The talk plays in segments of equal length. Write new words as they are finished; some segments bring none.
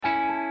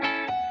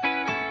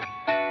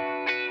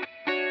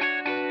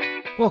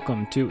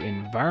Welcome to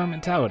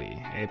Environmentality,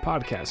 a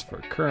podcast for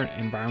current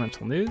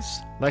environmental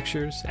news,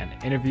 lectures, and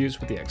interviews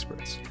with the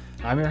experts.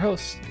 I'm your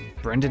host,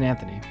 Brendan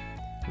Anthony.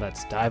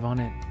 Let's dive on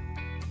in.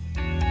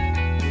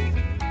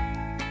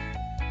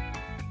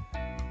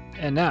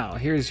 And now,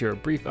 here's your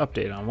brief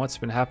update on what's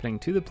been happening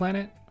to the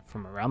planet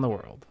from around the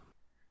world.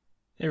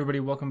 Hey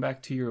everybody, welcome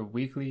back to your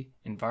weekly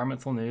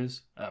environmental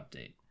news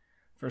update.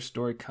 First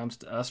story comes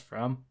to us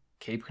from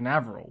Cape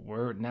Canaveral,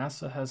 where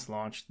NASA has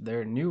launched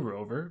their new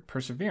rover,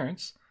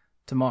 Perseverance,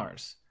 to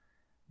Mars.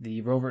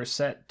 The rover is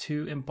set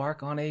to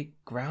embark on a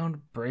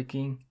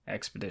groundbreaking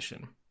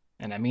expedition,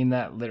 and I mean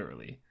that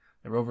literally.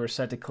 The rover is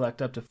set to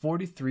collect up to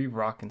 43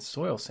 rock and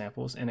soil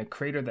samples in a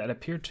crater that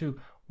appeared to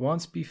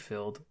once be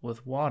filled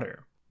with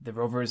water. The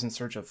rover is in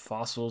search of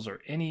fossils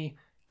or any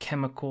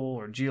chemical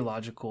or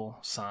geological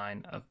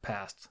sign of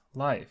past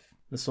life.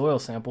 The soil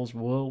samples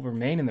will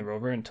remain in the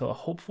rover until a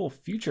hopeful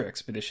future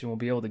expedition will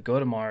be able to go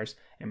to Mars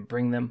and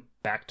bring them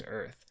back to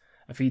Earth.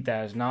 A feat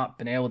that has not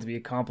been able to be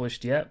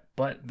accomplished yet,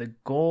 but the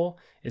goal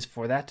is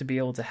for that to be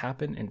able to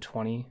happen in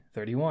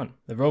 2031.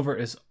 The rover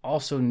is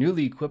also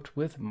newly equipped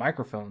with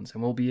microphones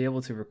and will be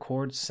able to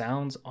record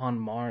sounds on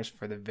Mars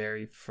for the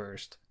very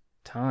first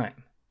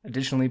time.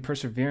 Additionally,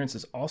 Perseverance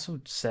is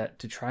also set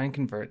to try and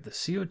convert the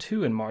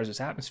CO2 in Mars'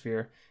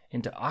 atmosphere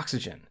into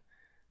oxygen.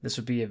 This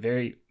would be a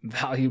very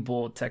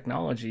valuable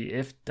technology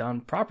if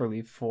done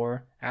properly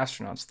for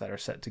astronauts that are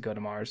set to go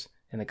to Mars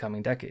in the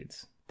coming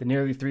decades. The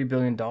nearly $3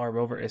 billion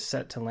rover is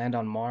set to land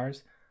on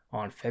Mars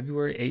on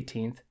February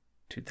 18th,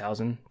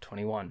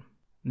 2021.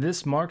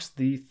 This marks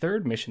the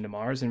third mission to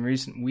Mars in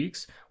recent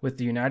weeks, with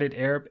the United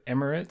Arab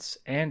Emirates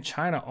and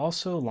China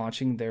also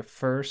launching their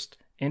first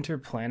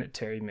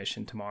interplanetary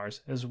mission to Mars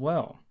as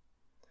well.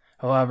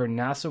 However,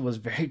 NASA was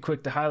very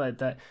quick to highlight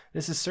that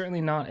this is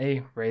certainly not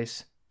a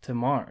race to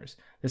Mars.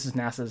 This is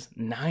NASA's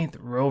 9th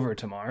rover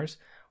to Mars,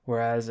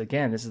 whereas,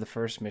 again, this is the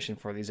first mission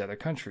for these other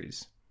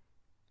countries.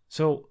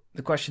 So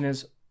the question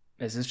is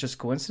this just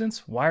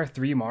coincidence? Why are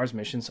 3 Mars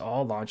missions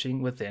all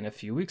launching within a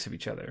few weeks of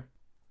each other?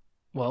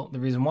 Well,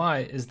 the reason why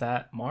is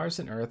that Mars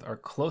and Earth are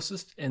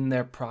closest in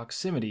their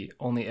proximity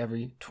only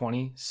every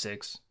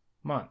 26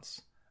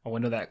 months, a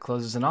window that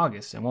closes in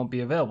August and won't be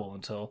available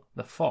until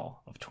the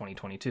fall of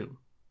 2022.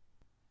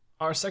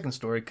 Our second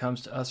story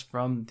comes to us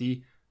from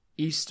the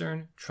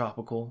Eastern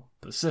Tropical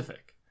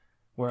Pacific,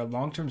 where a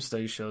long-term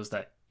study shows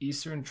that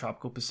Eastern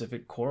Tropical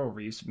Pacific coral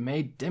reefs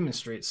may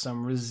demonstrate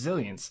some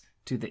resilience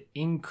to the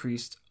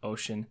increased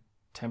ocean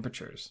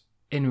temperatures.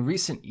 In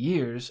recent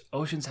years,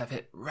 oceans have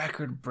hit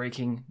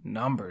record-breaking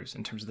numbers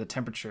in terms of the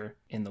temperature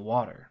in the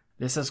water.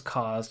 This has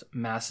caused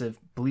massive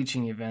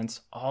bleaching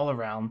events all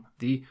around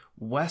the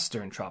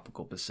Western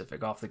Tropical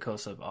Pacific, off the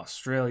coast of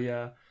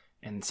Australia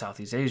and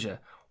Southeast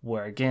Asia,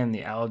 where again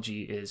the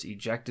algae is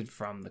ejected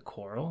from the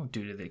coral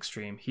due to the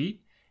extreme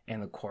heat,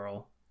 and the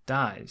coral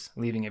dies,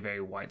 leaving a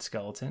very white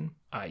skeleton,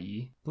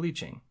 i.e.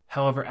 bleaching.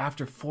 However,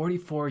 after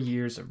 44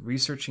 years of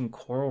researching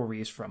coral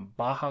reefs from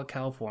Baja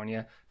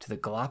California to the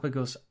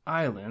Galapagos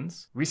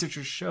Islands,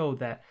 researchers show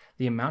that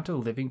the amount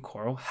of living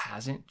coral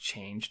hasn't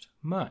changed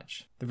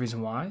much. The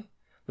reason why?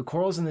 The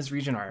corals in this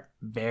region are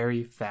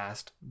very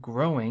fast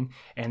growing,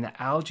 and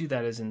the algae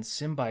that is in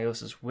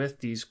symbiosis with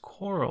these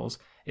corals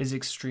is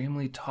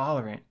extremely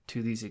tolerant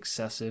to these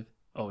excessive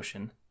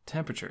ocean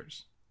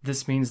temperatures.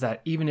 This means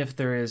that even if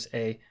there is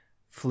a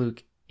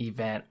fluke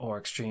event or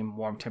extreme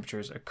warm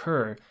temperatures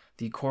occur,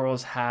 the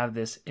corals have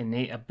this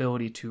innate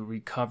ability to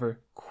recover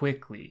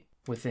quickly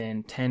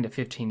within 10 to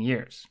 15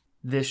 years.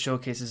 This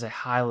showcases a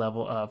high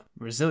level of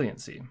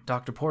resiliency.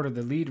 Dr. Porter,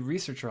 the lead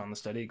researcher on the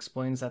study,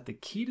 explains that the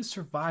key to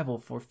survival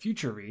for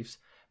future reefs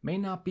may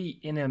not be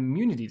in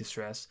immunity to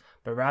stress,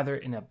 but rather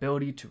in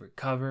ability to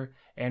recover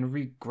and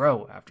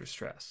regrow after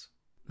stress.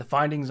 The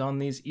findings on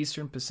these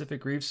Eastern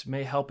Pacific reefs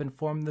may help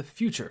inform the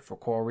future for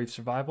coral reef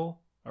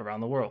survival around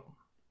the world.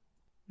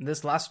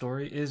 This last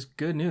story is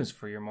good news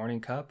for your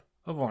morning cup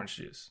of orange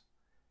juice.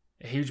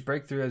 A huge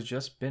breakthrough has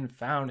just been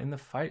found in the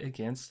fight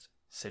against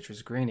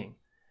citrus greening,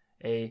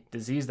 a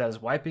disease that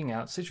is wiping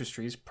out citrus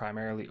trees,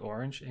 primarily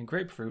orange and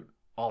grapefruit,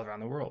 all around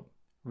the world.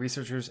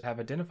 Researchers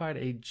have identified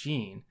a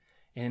gene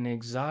in an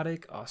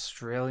exotic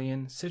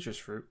Australian citrus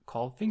fruit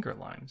called finger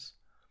limes.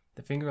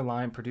 The finger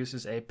lime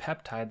produces a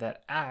peptide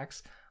that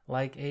acts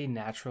like a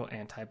natural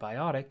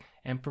antibiotic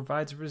and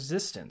provides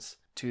resistance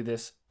to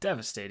this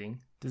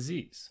devastating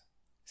disease.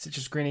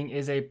 Citrus greening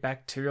is a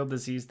bacterial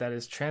disease that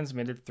is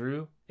transmitted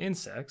through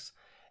insects,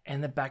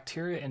 and the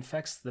bacteria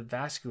infects the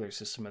vascular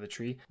system of the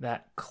tree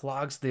that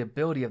clogs the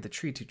ability of the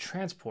tree to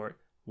transport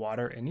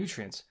water and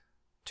nutrients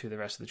to the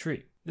rest of the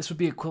tree. This would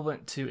be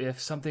equivalent to if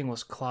something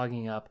was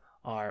clogging up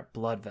our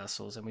blood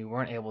vessels and we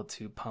weren't able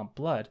to pump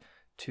blood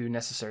to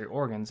necessary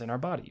organs in our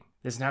body.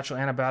 This natural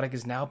antibiotic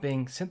is now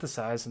being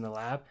synthesized in the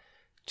lab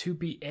to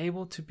be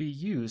able to be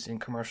used in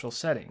commercial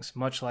settings,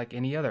 much like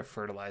any other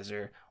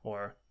fertilizer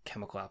or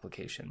chemical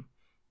application.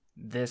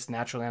 This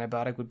natural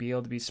antibiotic would be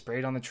able to be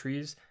sprayed on the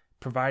trees,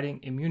 providing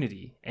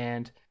immunity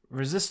and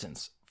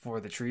resistance for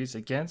the trees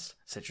against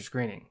citrus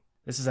greening.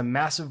 This is a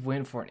massive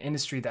win for an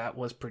industry that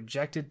was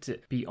projected to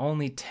be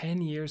only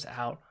 10 years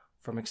out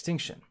from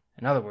extinction.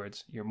 In other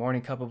words, your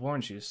morning cup of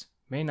orange juice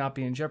may not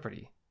be in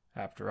jeopardy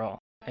after all.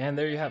 And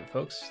there you have it,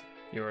 folks.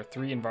 Your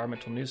 3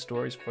 environmental news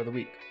stories for the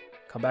week.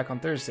 Come back on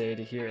Thursday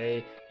to hear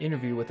an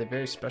interview with a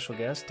very special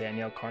guest,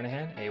 Danielle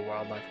Carnahan, a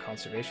wildlife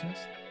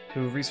conservationist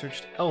who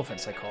researched elephant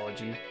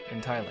psychology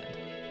in Thailand.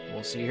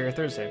 We'll see you here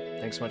Thursday.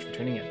 Thanks so much for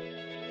tuning in.